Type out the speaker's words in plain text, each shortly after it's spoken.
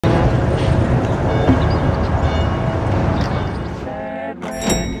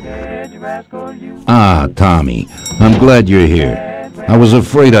Ah, Tommy, I'm glad you're here. I was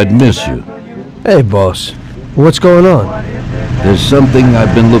afraid I'd miss you. Hey, boss. What's going on? There's something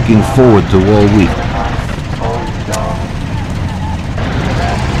I've been looking forward to all week.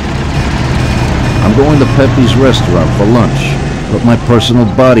 I'm going to Pepe's restaurant for lunch, but my personal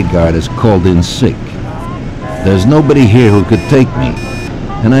bodyguard is called in sick. There's nobody here who could take me,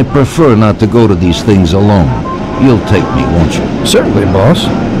 and I prefer not to go to these things alone. You'll take me, won't you? Certainly, boss.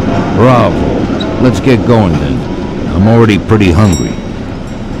 Bravo. Let's get going then. I'm already pretty hungry.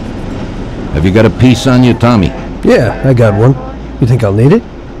 Have you got a piece on you, Tommy? Yeah, I got one. You think I'll need it?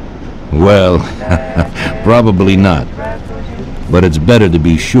 Well, probably not. But it's better to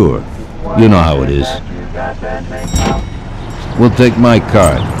be sure. You know how it is. We'll take my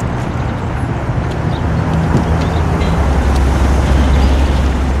card.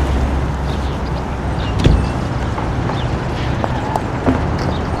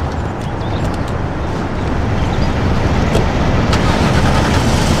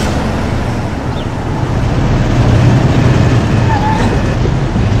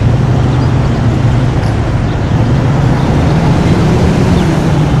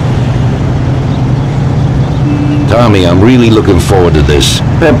 Tommy, I'm really looking forward to this.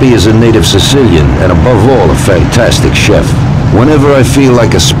 Pepe is a native Sicilian, and above all, a fantastic chef. Whenever I feel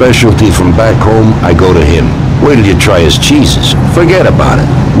like a specialty from back home, I go to him. Wait till you try his cheeses. Forget about it.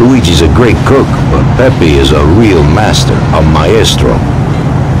 Luigi's a great cook, but Pepe is a real master, a maestro.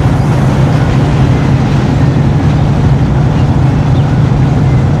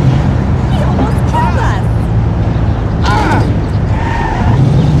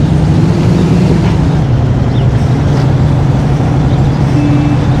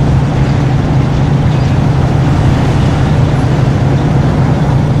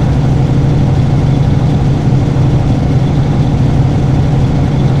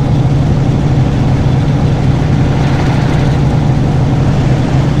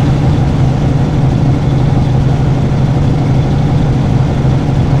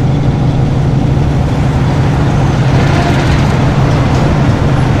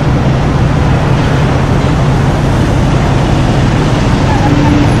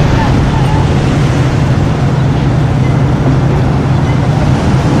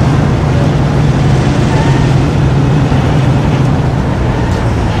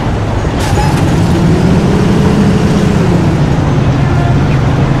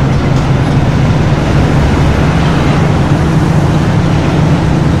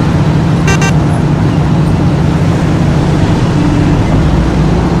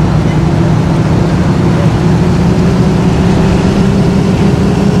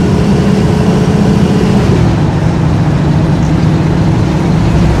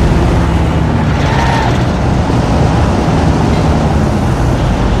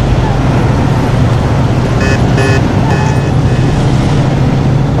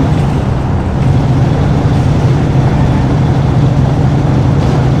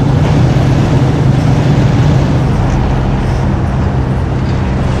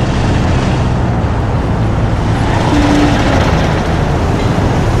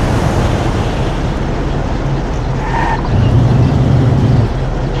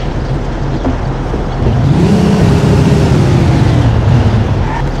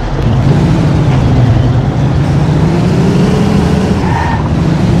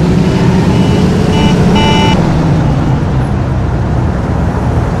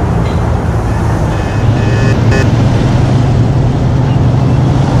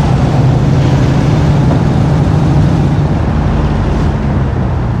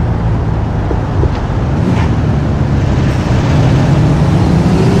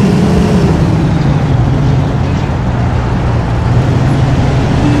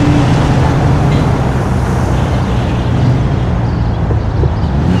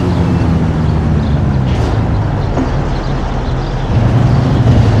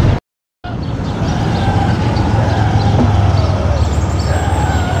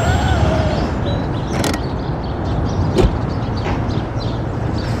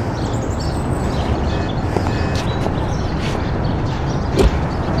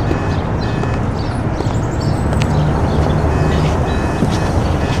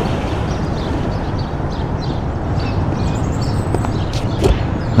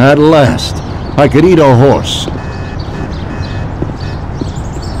 At last, I could eat a horse.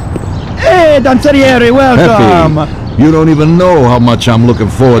 Hey, Don Salieri, welcome! Pepe, you don't even know how much I'm looking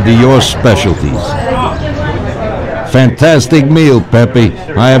forward to your specialties. Fantastic meal, Pepe.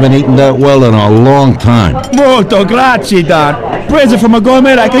 I haven't eaten that well in a long time. Molto grazie, Don. Praise from a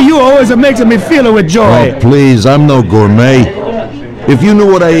gourmet like you always makes me feel with joy. Oh, please, I'm no gourmet. If you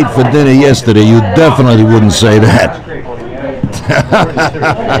knew what I ate for dinner yesterday, you definitely wouldn't say that.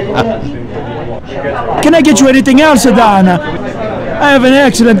 Can I get you anything else, Adana? I have an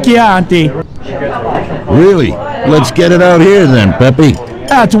excellent Chianti. Really? Let's get it out here then, Pepe.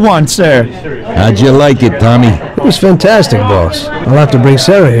 At once, sir. How'd you like it, Tommy? It was fantastic, boss. I'll have to bring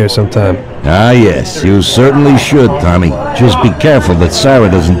Sarah here sometime. Ah, yes, you certainly should, Tommy. Just be careful that Sarah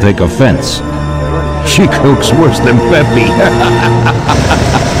doesn't take offense. She cooks worse than Pepe.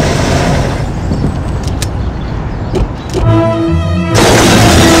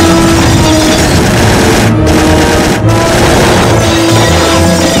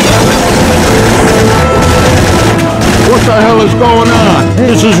 What the hell is going on?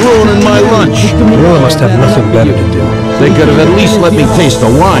 This is ruining my lunch. Morello must have nothing better to do. They could have at least let me taste the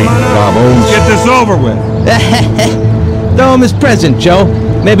wine, Bones. Get this over with. Throw him his present, Joe.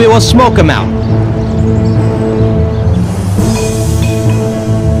 Maybe we'll smoke him out.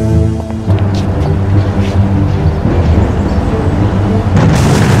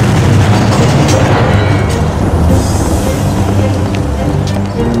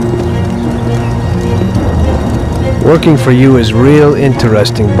 Working for you is real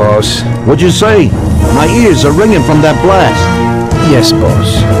interesting, boss. What'd you say? My ears are ringing from that blast. Yes,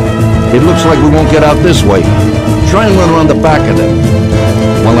 boss. It looks like we won't get out this way. Try and run around the back of them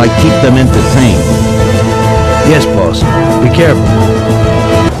while I keep them entertained. Yes, boss. Be careful.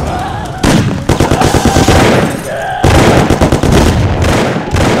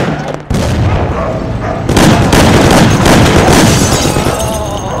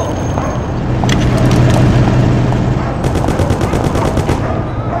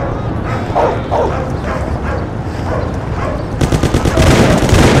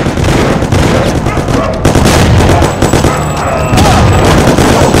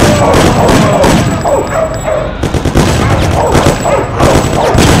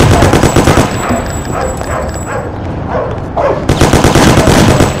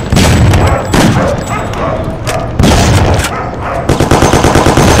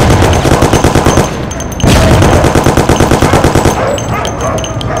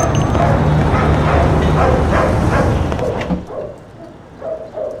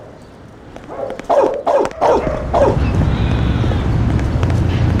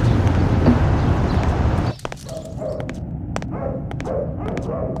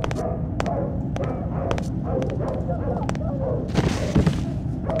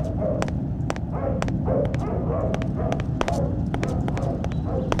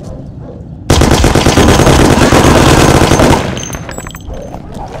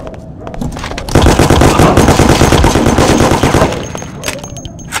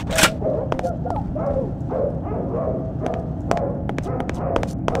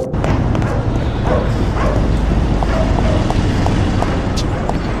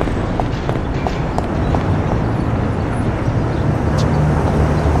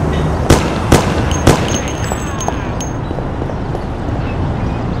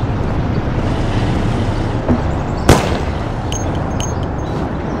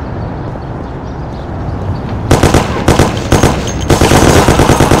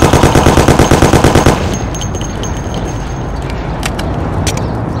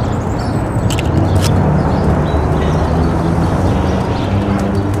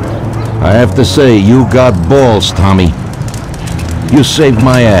 I have to say, you got balls, Tommy. You saved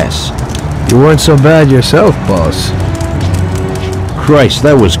my ass. You weren't so bad yourself, boss. Christ,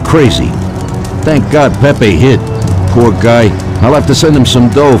 that was crazy. Thank God Pepe hit. Poor guy. I'll have to send him some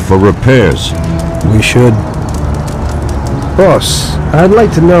dough for repairs. We should. Boss, I'd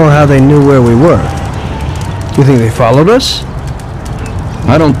like to know how they knew where we were. Do you think they followed us?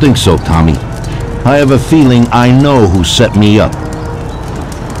 I don't think so, Tommy. I have a feeling I know who set me up.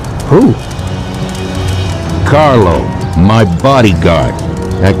 Who? Carlo, my bodyguard.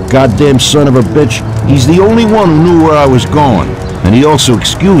 That goddamn son of a bitch, he's the only one who knew where I was going. And he also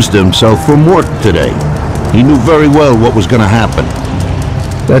excused himself from work today. He knew very well what was gonna happen.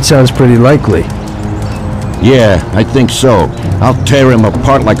 That sounds pretty likely. Yeah, I think so. I'll tear him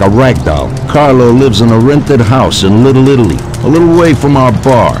apart like a ragdoll. Carlo lives in a rented house in Little Italy, a little way from our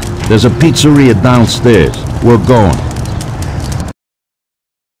bar. There's a pizzeria downstairs. We're going.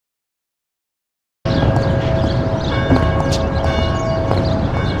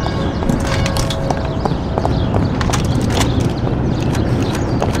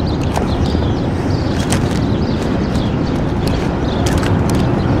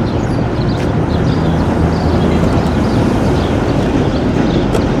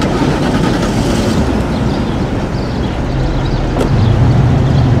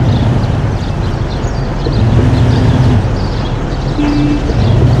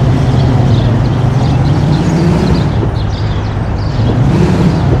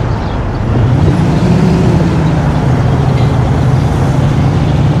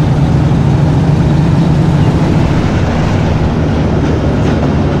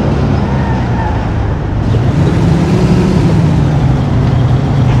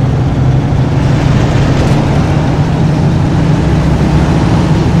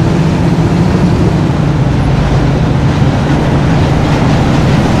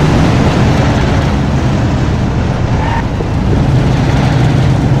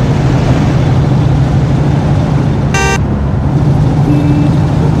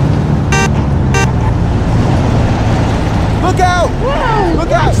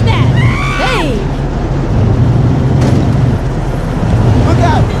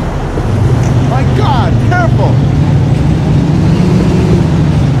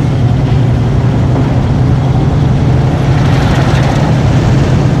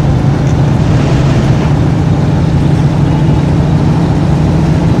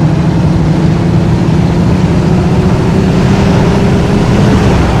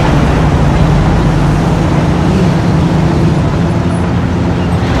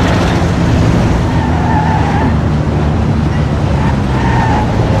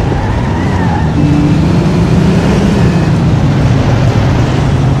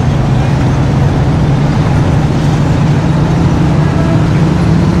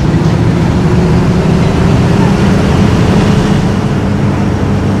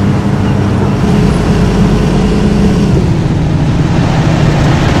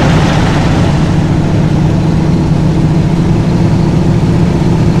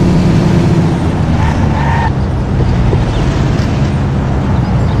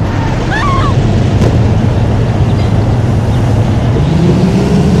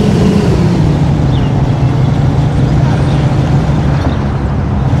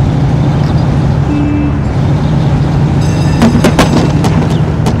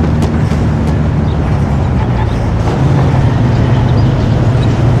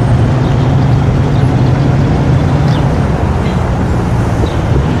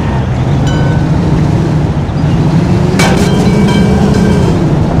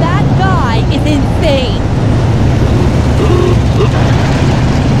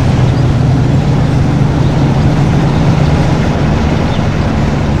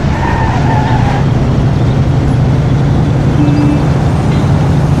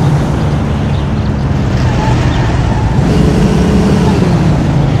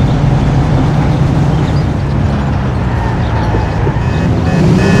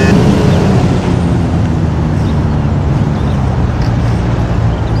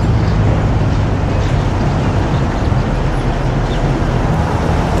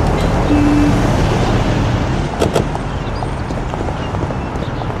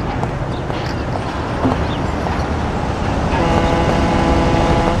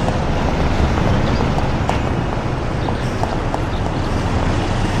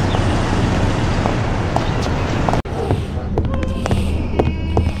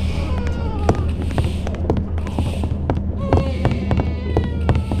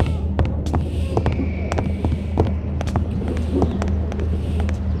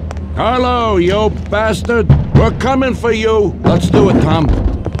 Carlo, you bastard! We're coming for you! Let's do it, Tom.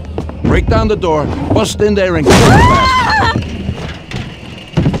 Break down the door, bust in there and kill the bastard.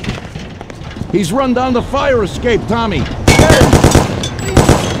 He's run down the fire escape, Tommy! Get him!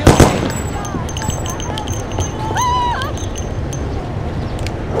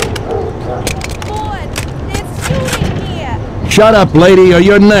 Shut up, lady, or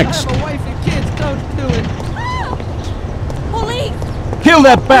you're next! I have a wife and kids, don't do it! Police! Kill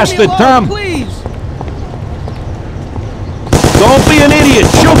that bastard, Tom! Please! Don't be an idiot!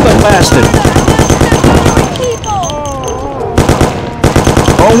 Shoot the bastard!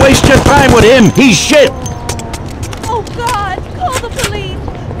 Don't waste your time with him! He's shit! Oh God! Call the police!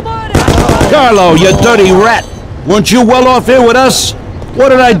 Murder! Carlo, you dirty rat! Weren't you well off here with us? What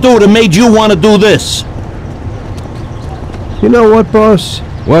did I do that made you want to do this? You know what, boss?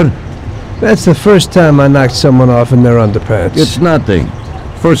 What? That's the first time I knocked someone off in their underpants. It's nothing.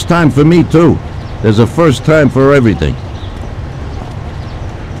 First time for me, too. There's a first time for everything.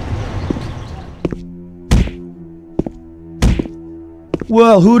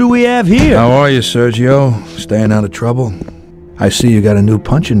 Well, who do we have here? How are you, Sergio? Staying out of trouble? I see you got a new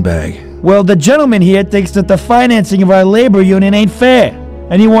punching bag. Well, the gentleman here thinks that the financing of our labor union ain't fair,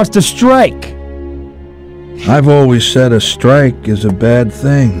 and he wants to strike. I've always said a strike is a bad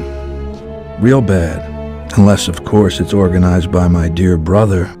thing. Real bad. Unless, of course, it's organized by my dear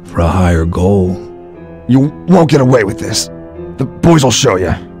brother for a higher goal. You won't get away with this. The boys will show you.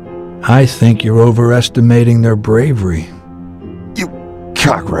 I think you're overestimating their bravery. You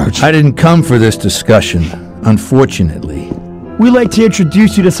cockroach. I didn't come for this discussion, unfortunately. We'd like to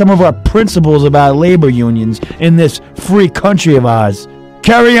introduce you to some of our principles about labor unions in this free country of ours.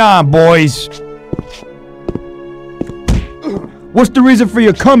 Carry on, boys! What's the reason for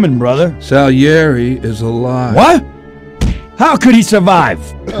your coming, brother? Salieri is alive. What? How could he survive?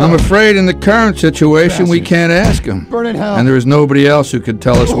 I'm afraid in the current situation we can't ask him. Burn in hell. And there is nobody else who could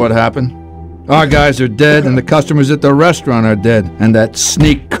tell us what happened. Our guys are dead, and the customers at the restaurant are dead. And that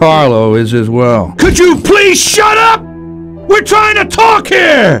sneak Carlo is as well. Could you please shut up? We're trying to talk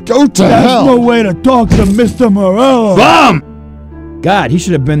here! Go to There's hell. no way to talk to Mr. Morello. Bum! God, he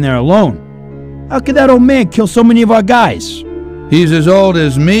should have been there alone. How could that old man kill so many of our guys? He's as old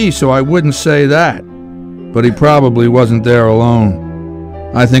as me, so I wouldn't say that. But he probably wasn't there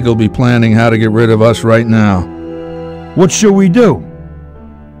alone. I think he'll be planning how to get rid of us right now. What should we do?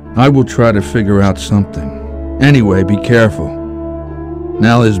 I will try to figure out something. Anyway, be careful.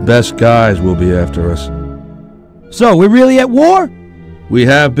 Now his best guys will be after us. So, we're really at war? We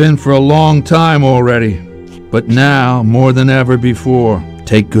have been for a long time already. But now, more than ever before,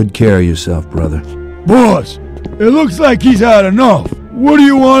 take good care of yourself, brother. Boss, it looks like he's had enough. What do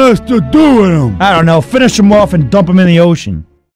you want us to do with him? I don't know. Finish him off and dump him in the ocean.